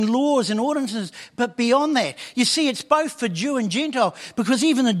laws and ordinances, but beyond that. You see, it's both for Jew and Gentile, because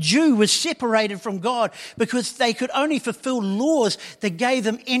even the Jew was separated from God because they could only fulfill laws that gave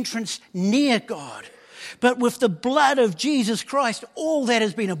them entrance near God. But with the blood of Jesus Christ, all that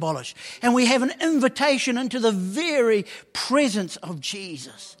has been abolished. And we have an invitation into the very presence of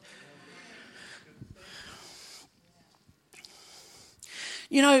Jesus.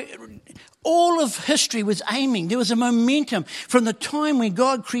 You know, all of history was aiming. There was a momentum from the time when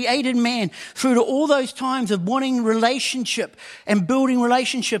God created man through to all those times of wanting relationship and building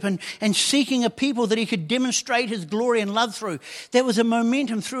relationship and seeking a people that he could demonstrate his glory and love through. There was a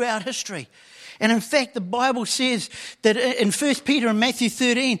momentum throughout history. And in fact, the Bible says that in 1 Peter and Matthew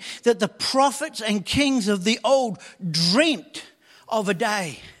 13, that the prophets and kings of the old dreamt of a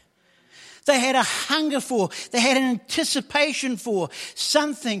day. They had a hunger for, they had an anticipation for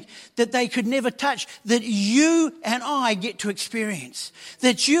something that they could never touch, that you and I get to experience,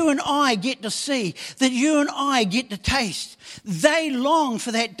 that you and I get to see, that you and I get to taste. They longed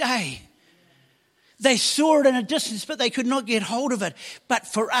for that day. They saw it in a distance, but they could not get hold of it. But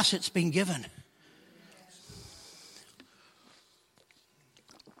for us, it's been given.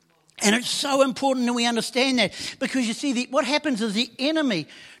 And it's so important that we understand that, because you see, what happens is the enemy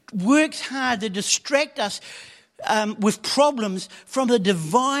works hard to distract us with problems from the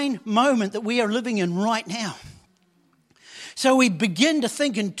divine moment that we are living in right now. So we begin to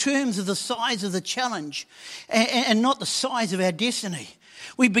think in terms of the size of the challenge and not the size of our destiny.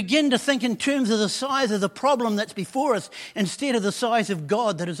 We begin to think in terms of the size of the problem that's before us instead of the size of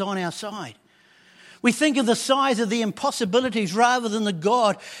God that is on our side. We think of the size of the impossibilities rather than the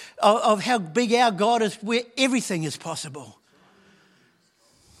God of how big our God is, where everything is possible.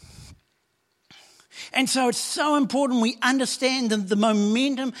 And so it's so important we understand the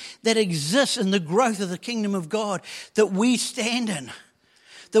momentum that exists in the growth of the kingdom of God that we stand in,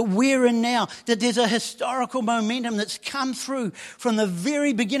 that we're in now, that there's a historical momentum that's come through from the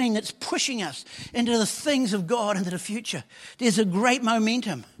very beginning that's pushing us into the things of God into the future. There's a great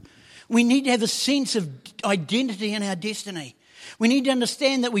momentum. We need to have a sense of identity in our destiny. We need to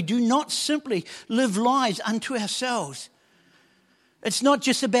understand that we do not simply live lives unto ourselves. It's not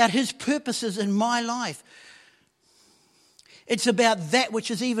just about his purposes in my life. It's about that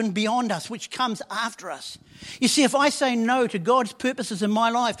which is even beyond us, which comes after us. You see, if I say no to God's purposes in my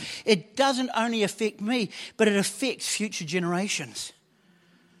life, it doesn't only affect me, but it affects future generations.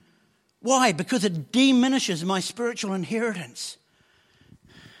 Why? Because it diminishes my spiritual inheritance.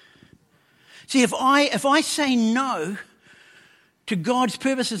 See, if I say no to God's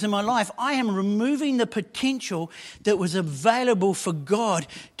purposes in my life, I am removing the potential that was available for God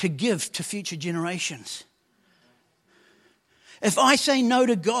to give to future generations. If I say no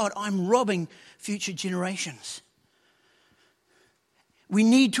to God, I'm robbing future generations. We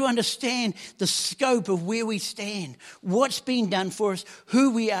need to understand the scope of where we stand, what's been done for us,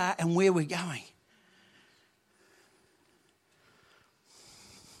 who we are, and where we're going.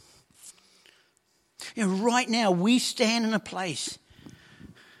 You know, right now, we stand in a place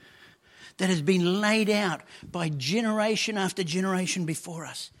that has been laid out by generation after generation before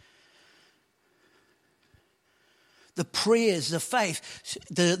us. The prayers, the faith,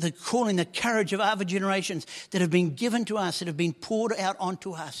 the calling, the courage of other generations that have been given to us, that have been poured out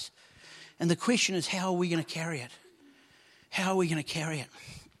onto us. And the question is, how are we going to carry it? How are we going to carry it?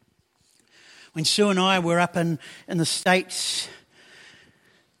 When Sue and I were up in the States,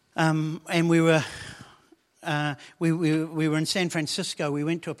 and we were in San Francisco, we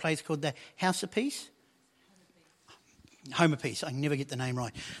went to a place called the House of Peace? Home of Peace. I can never get the name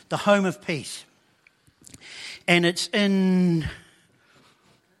right. The Home of Peace. And it's in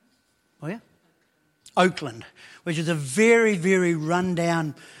Oakland, which is a very, very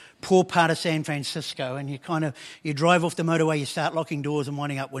run-down, poor part of San Francisco. And you drive off the motorway, you start locking doors and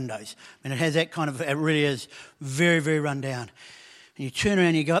winding up windows. And it has that it really is very, very run-down. And you turn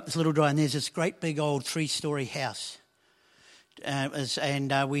around, you go up this little drive, and there's this great big old 3-story house.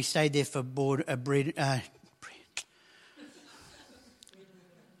 And we stayed there for bread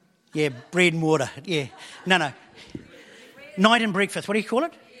and water. Yeah, no. Night and breakfast. What do you call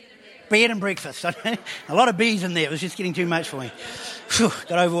it? Bed and breakfast. A lot of bees in there. It was just getting too much for me.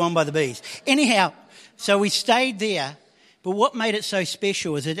 Got overwhelmed by the bees. Anyhow, so we stayed there. But what made it so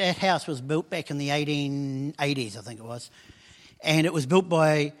special is that house was built back in the 1880s, I think it was. And it was built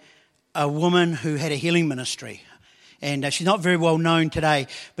by a woman who had a healing ministry. And she's not very well known today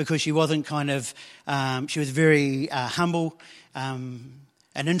because she wasn't she was very humble.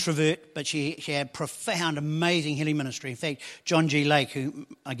 an introvert, but she had profound, amazing healing ministry. In fact, John G. Lake, who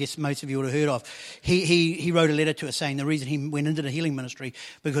I guess most of you would have heard of, he wrote a letter to her saying the reason he went into the healing ministry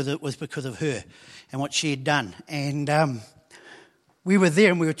because of her and what she had done. And we were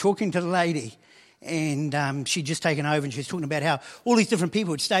there and we were talking to the lady, and she'd just taken over, and she was talking about how all these different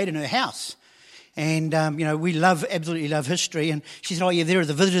people had stayed in her house. And, we absolutely love history. And she said, oh, yeah, there are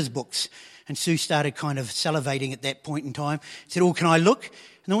the visitors' books. And Sue started kind of salivating at that point in time. Said, oh, can I look?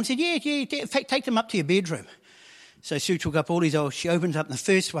 And the one said, yeah, in fact, take them up to your bedroom. So Sue took up all these she opens up, and the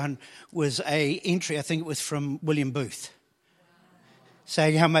first one was a entry, I think it was from William Booth,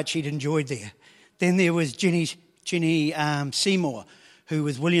 saying how much he'd enjoyed there. Then there was Jenny Seymour, who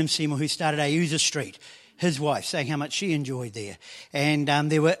was William Seymour, who started Azusa Street, his wife, saying how much she enjoyed there. And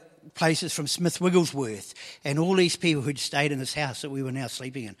there were places from Smith Wigglesworth and all these people who'd stayed in this house that we were now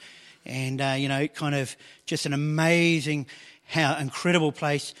sleeping in. And, kind of just an amazing, how incredible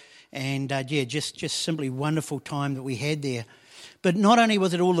place. And, just simply wonderful time that we had there. But not only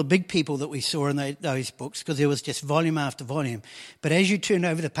was it all the big people that we saw in those books, because there was just volume after volume, but as you turned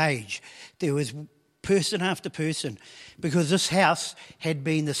over the page, there was person after person, because this house had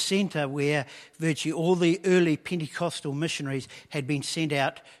been the centre where virtually all the early Pentecostal missionaries had been sent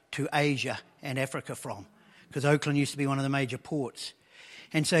out to Asia and Africa from, because Oakland used to be one of the major ports.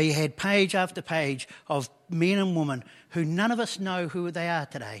 And so you had page after page of men and women who none of us know who they are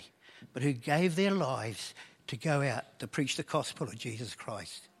today, but who gave their lives to go out to preach the gospel of Jesus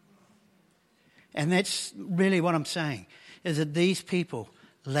Christ. And that's really what I'm saying, is that these people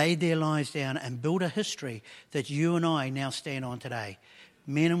laid their lives down and built a history that you and I now stand on today.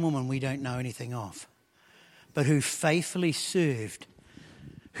 Men and women we don't know anything of, but who faithfully served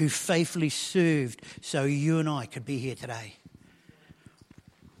so you and I could be here today.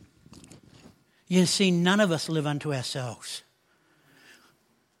 You see, none of us live unto ourselves.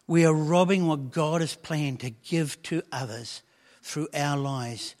 We are robbing what God has planned to give to others through our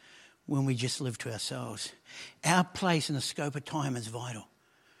lives when we just live to ourselves. Our place in the scope of time is vital.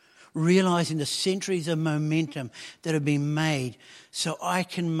 Realising the centuries of momentum that have been made so I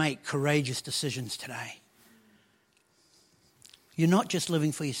can make courageous decisions today. You're not just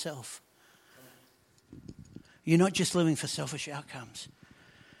living for yourself. You're not just living for selfish outcomes.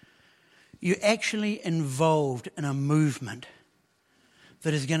 You're actually involved in a movement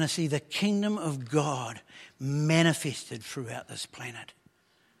that is going to see the kingdom of God manifested throughout this planet.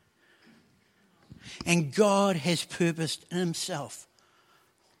 And God has purposed in himself,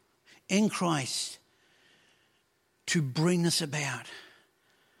 in Christ, to bring this about,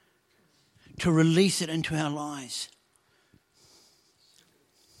 to release it into our lives.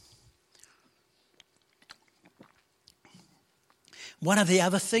 One of the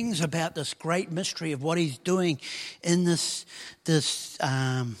other things about this great mystery of what he's doing in this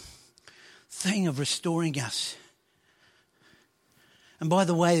thing of restoring us. And by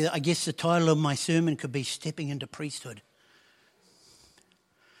the way, I guess the title of my sermon could be Stepping into Priesthood.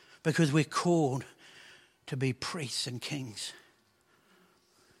 Because we're called to be priests and kings.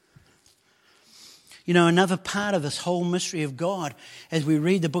 You know, another part of this whole mystery of God, as we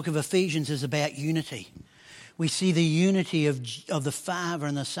read the book of Ephesians, is about unity. We see the unity of the Father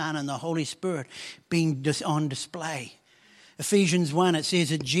and the Son and the Holy Spirit being on display. Ephesians 1, it says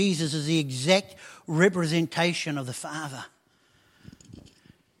that Jesus is the exact representation of the Father. It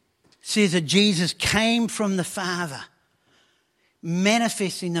says that Jesus came from the Father,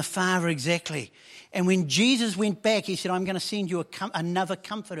 manifesting the Father exactly. And when Jesus went back, he said, I'm going to send you another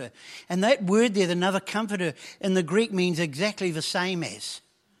comforter. And that word there, another comforter, in the Greek means exactly the same as.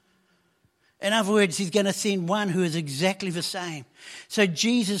 In other words, he's going to send one who is exactly the same. So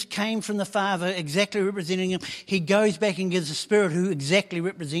Jesus came from the Father, exactly representing him. He goes back and gives the Spirit who exactly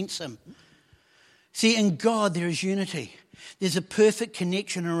represents him. See, in God there is unity. There's a perfect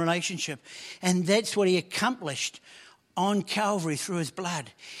connection and relationship. And that's what he accomplished on Calvary through his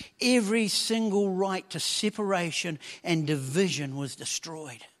blood. Every single right to separation and division was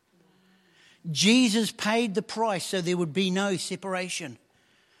destroyed. Jesus paid the price so there would be no separation.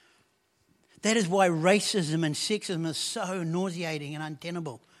 That is why racism and sexism is so nauseating and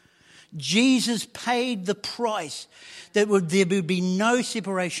untenable. Jesus paid the price that there would be no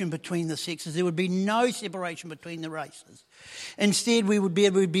separation between the sexes. There would be no separation between the races. Instead, it would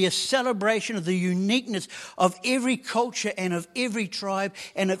be a celebration of the uniqueness of every culture and of every tribe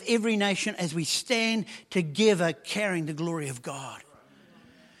and of every nation as we stand together carrying the glory of God.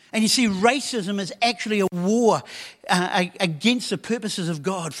 And you see, racism is actually a war against the purposes of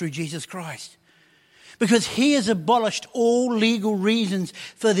God through Jesus Christ. Because he has abolished all legal reasons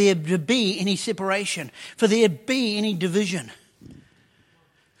for there to be any separation, for there to be any division.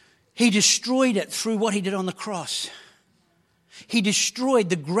 He destroyed it through what he did on the cross. He destroyed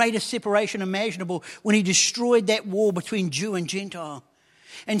the greatest separation imaginable when he destroyed that wall between Jew and Gentile.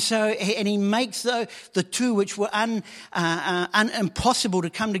 And he makes the two which were impossible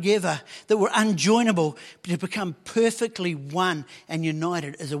to come together, that were unjoinable, to become perfectly one and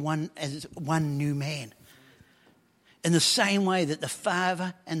united as one new man. In the same way that the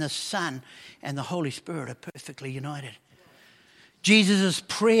Father and the Son and the Holy Spirit are perfectly united. Jesus'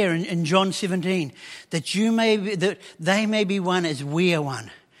 prayer in John 17, that they may be one as we are one.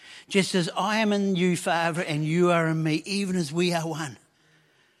 Just as I am in you, Father, and you are in me, even as we are one.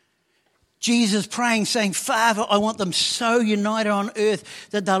 Jesus praying, saying, Father, I want them so united on earth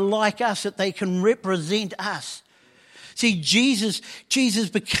that they're like us, that they can represent us. See, Jesus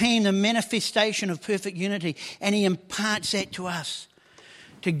became the manifestation of perfect unity, and he imparts that to us,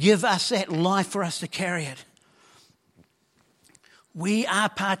 to give us that life for us to carry it. We are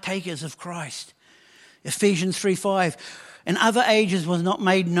partakers of Christ. Ephesians 3:5. In other ages was not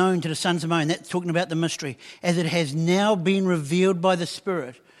made known to the sons of men. That's talking about the mystery. As it has now been revealed by the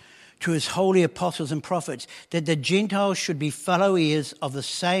Spirit to his holy apostles and prophets, that the Gentiles should be fellow heirs of the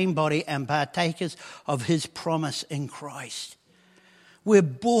same body and partakers of his promise in Christ. We're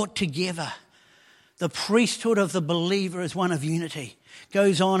brought together. The priesthood of the believer is one of unity.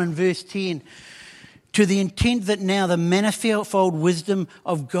 Goes on in verse 10. To the intent that now the manifold wisdom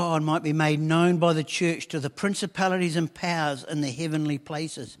of God might be made known by the church to the principalities and powers in the heavenly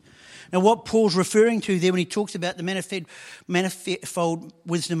places. Now, what Paul's referring to there when he talks about the manifold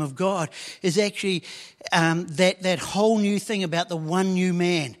wisdom of God is actually that whole new thing about the one new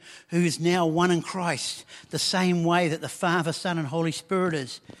man who is now one in Christ, the same way that the Father, Son, and Holy Spirit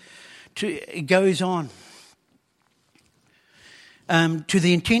is. It goes on. To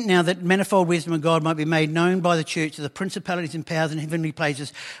the intent now that manifold wisdom of God might be made known by the church to the principalities and powers in heavenly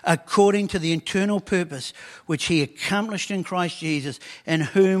places, according to the eternal purpose which he accomplished in Christ Jesus, in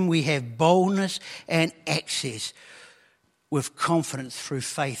whom we have boldness and access with confidence through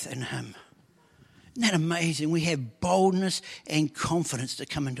faith in him. Isn't that amazing? We have boldness and confidence to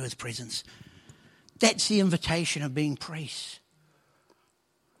come into his presence. That's the invitation of being priests.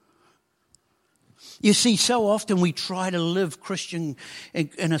 You see, so often we try to live Christian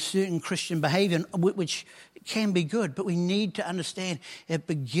in a certain Christian behaviour, which can be good, but we need to understand it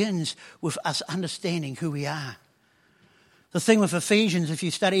begins with us understanding who we are. The thing with Ephesians, if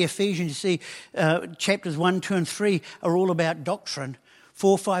you study Ephesians, you see chapters 1, 2 and 3 are all about doctrine.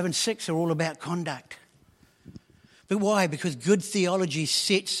 4, 5 and 6 are all about conduct. But why? Because good theology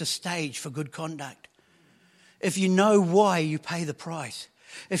sets the stage for good conduct. If you know why, you pay the price.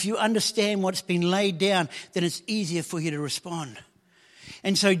 If you understand what's been laid down, then it's easier for you to respond.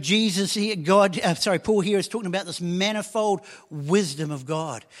 And so Paul here is talking about this manifold wisdom of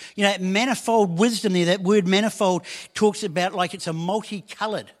God. You know, that manifold wisdom there, that word manifold talks about like it's a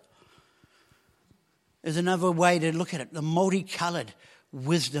multicoloured. There's another way to look at it, the multicoloured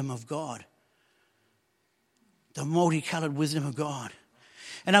wisdom of God. The multicoloured wisdom of God.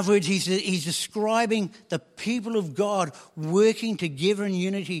 In other words, he's describing the people of God working together in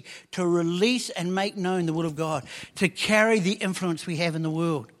unity to release and make known the will of God, to carry the influence we have in the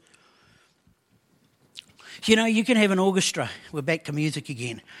world. You know, you can have an orchestra. We're back to music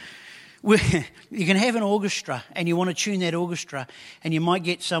again. You can have an orchestra and you want to tune that orchestra and you might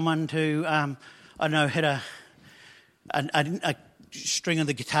get someone to, hit a string of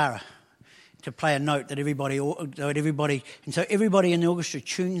the guitar to play a note that everybody, and so everybody in the orchestra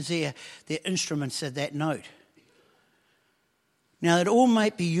tunes their instruments at that note. Now, it all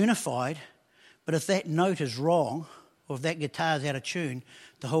might be unified, but if that note is wrong, or if that guitar is out of tune,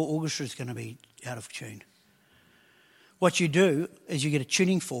 the whole orchestra is going to be out of tune. What you do is you get a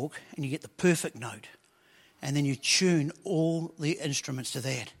tuning fork and you get the perfect note, and then you tune all the instruments to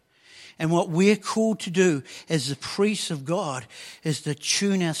that. And what we're called to do as the priests of God is to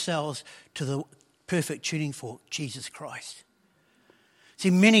tune ourselves to the perfect tuning fork, Jesus Christ.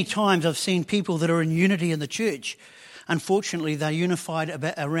 See, many times I've seen people that are in unity in the church. Unfortunately, they're unified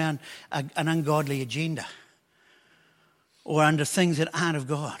around an ungodly agenda or under things that aren't of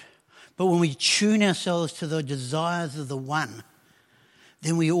God. But when we tune ourselves to the desires of the one,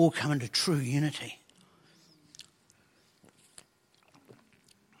 then we all come into true unity.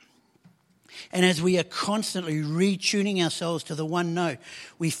 And as we are constantly retuning ourselves to the one note,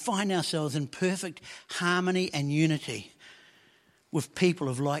 we find ourselves in perfect harmony and unity with people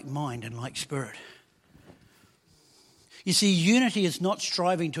of like mind and like spirit. You see, unity is not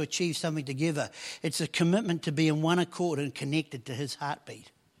striving to achieve something together. It's a commitment to be in one accord and connected to his heartbeat.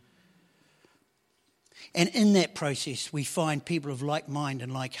 And in that process, we find people of like mind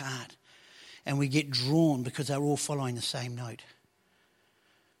and like heart. And we get drawn because they're all following the same note.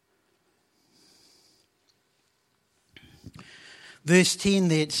 Verse 10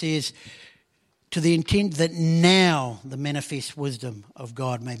 there, it says, to the intent that now the manifest wisdom of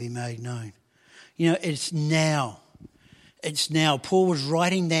God may be made known. You know, it's now. It's now. Paul was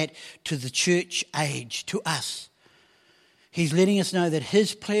writing that to the church age, to us. He's letting us know that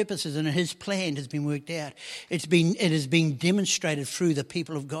his purposes and his plan has been worked out. It has been demonstrated through the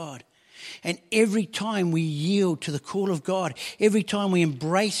people of God. And every time we yield to the call of God, every time we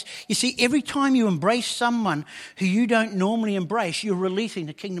embrace, you see, every time you embrace someone who you don't normally embrace, you're releasing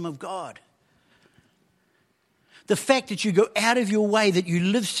the kingdom of God. The fact that you go out of your way, that you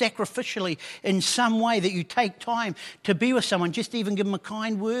live sacrificially in some way, that you take time to be with someone, just even give them a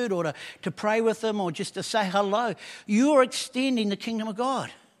kind word or to pray with them or just to say hello, you're extending the kingdom of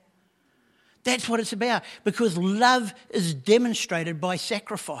God. That's what it's about, because love is demonstrated by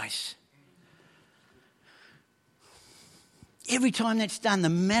sacrifice. Every time that's done, the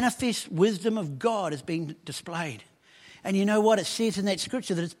manifest wisdom of God is being displayed. And you know what? It says in that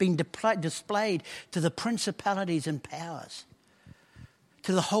scripture that it's been displayed to the principalities and powers,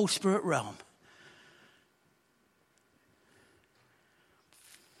 to the whole spirit realm.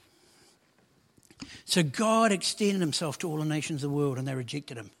 So God extended himself to all the nations of the world and they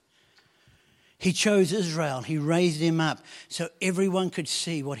rejected him. He chose Israel. He raised them up so everyone could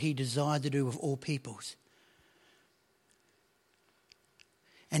see what he desired to do with all peoples.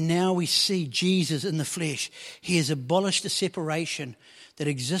 And now we see Jesus in the flesh. He has abolished the separation that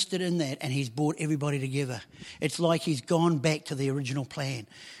existed in that, and he's brought everybody together. It's like he's gone back to the original plan.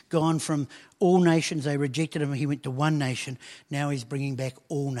 Gone from all nations, they rejected him, he went to one nation. Now he's bringing back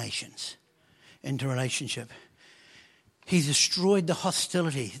all nations into relationship. He's destroyed the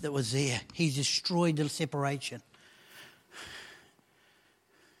hostility that was there. He's destroyed the separation.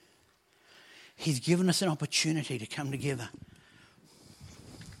 He's given us an opportunity to come together.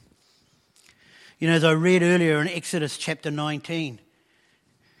 You know, as I read earlier in Exodus chapter 19,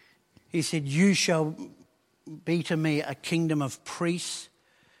 he said, you shall be to me a kingdom of priests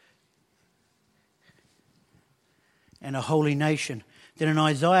and a holy nation. Then in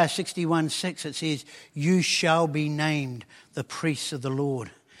Isaiah 61:6 it says, you shall be named the priests of the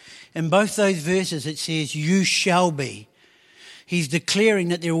Lord. In both those verses it says, you shall be. He's declaring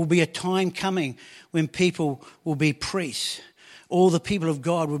that there will be a time coming when people will be priests. All the people of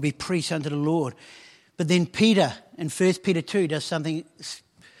God will be priests unto the Lord. But then Peter, in 1 Peter 2, does something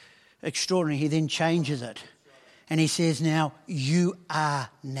extraordinary. He then changes it. And he says, now, you are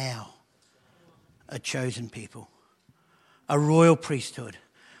now a chosen people, a royal priesthood,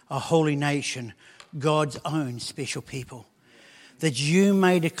 a holy nation, God's own special people, that you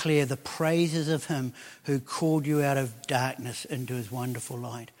may declare the praises of him who called you out of darkness into his wonderful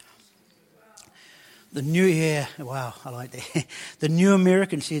light. The I like that. The New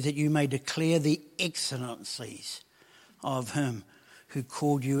American says that you may declare the excellencies of him who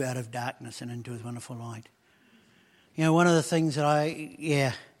called you out of darkness and into his wonderful light. You know, one of the things that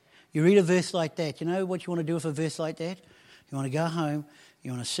you read a verse like that, you know what you want to do with a verse like that? You want to go home,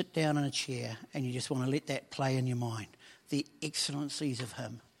 you want to sit down in a chair, and you just want to let that play in your mind. The excellencies of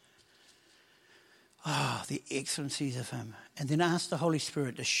him. Oh, the excellencies of him. And then ask the Holy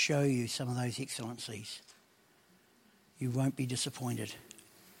Spirit to show you some of those excellencies. You won't be disappointed.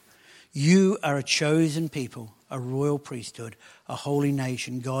 You are a chosen people, a royal priesthood, a holy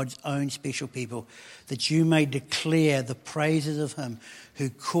nation, God's own special people, that you may declare the praises of him who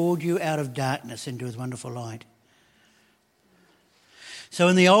called you out of darkness into his wonderful light. So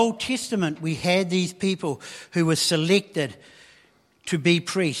in the Old Testament, we had these people who were selected to be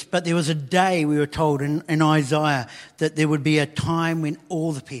priests. But there was a day, we were told in Isaiah, that there would be a time when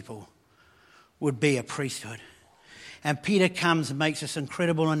all the people would be a priesthood. And Peter comes and makes this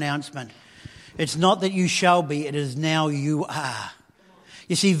incredible announcement. It's not that you shall be, it is now you are.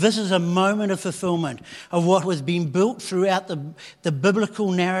 You see, this is a moment of fulfillment of what was being built throughout the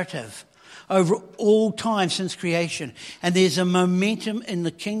biblical narrative over all time since creation. And there's a momentum in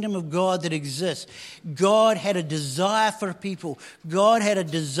the kingdom of God that exists. God had a desire for a people. God had a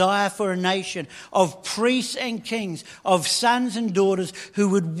desire for a nation of priests and kings, of sons and daughters who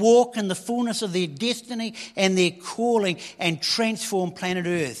would walk in the fullness of their destiny and their calling and transform planet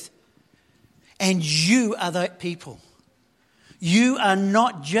Earth. And you are that people. You are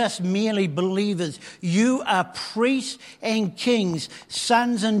not just merely believers. You are priests and kings,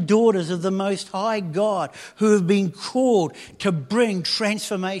 sons and daughters of the Most High God who have been called to bring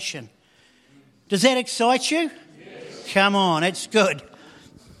transformation. Does that excite you? Yes. Come on, it's good.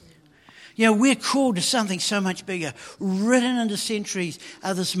 You know, we're called to something so much bigger. Written into centuries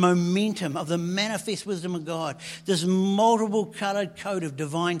are this momentum of the manifest wisdom of God, this multiple coloured coat of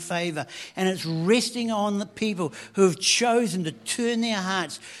divine favour, and it's resting on the people who have chosen to turn their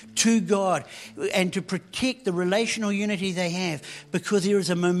hearts to God and to protect the relational unity they have, because there is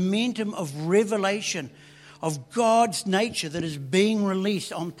a momentum of revelation of God's nature that is being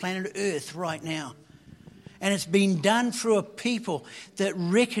released on planet Earth right now. And it's been done through a people that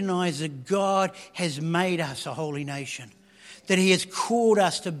recognise that God has made us a holy nation, that he has called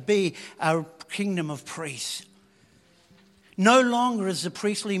us to be a kingdom of priests. No longer is the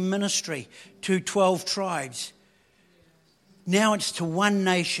priestly ministry to 12 tribes. Now it's to one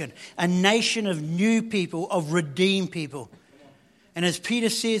nation, a nation of new people, of redeemed people. And as Peter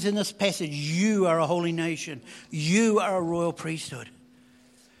says in this passage, you are a holy nation. You are a royal priesthood.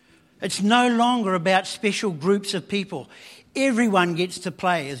 It's no longer about special groups of people. Everyone gets to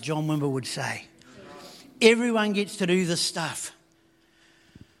play, as John Wimber would say. Everyone gets to do this stuff.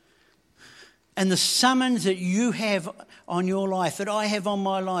 And the summons that you have on your life, that I have on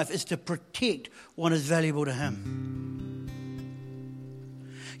my life, is to protect what is valuable to him.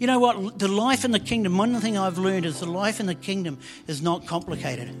 You know what? The life in the kingdom, one thing I've learned is the life in the kingdom is not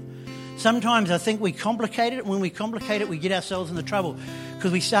complicated. Sometimes I think we complicate it, and when we complicate it, we get ourselves into trouble,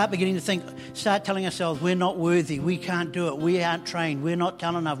 because we start telling ourselves we're not worthy, we can't do it, we aren't trained, we're not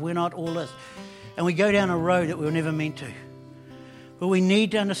talented enough, we're not all this. And we go down a road that we were never meant to. But we need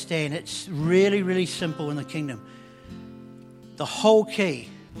to understand it's really, really simple in the kingdom. The whole key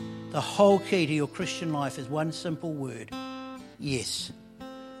to your Christian life is one simple word: yes.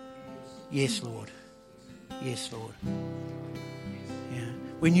 Yes, Lord. Yes, Lord. Yeah.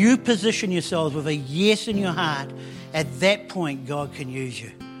 When you position yourselves with a yes in your heart, at that point God can use you.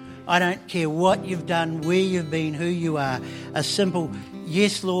 I don't care what you've done, where you've been, who you are. A simple,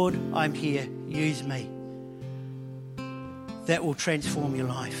 yes, Lord, I'm here, use me. That will transform your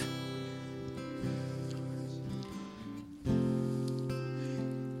life.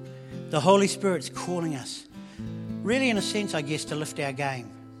 The Holy Spirit's calling us, really in a sense, I guess, to lift our game.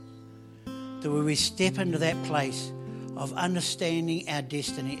 That when we step into that place of understanding our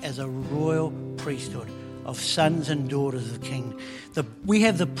destiny as a royal priesthood of sons and daughters of the King, we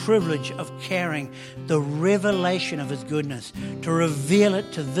have the privilege of carrying the revelation of his goodness, to reveal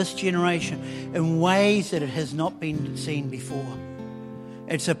it to this generation in ways that it has not been seen before.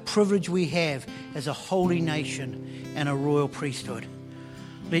 It's a privilege we have as a holy nation and a royal priesthood.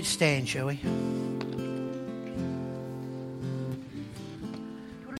 Let's stand, shall we?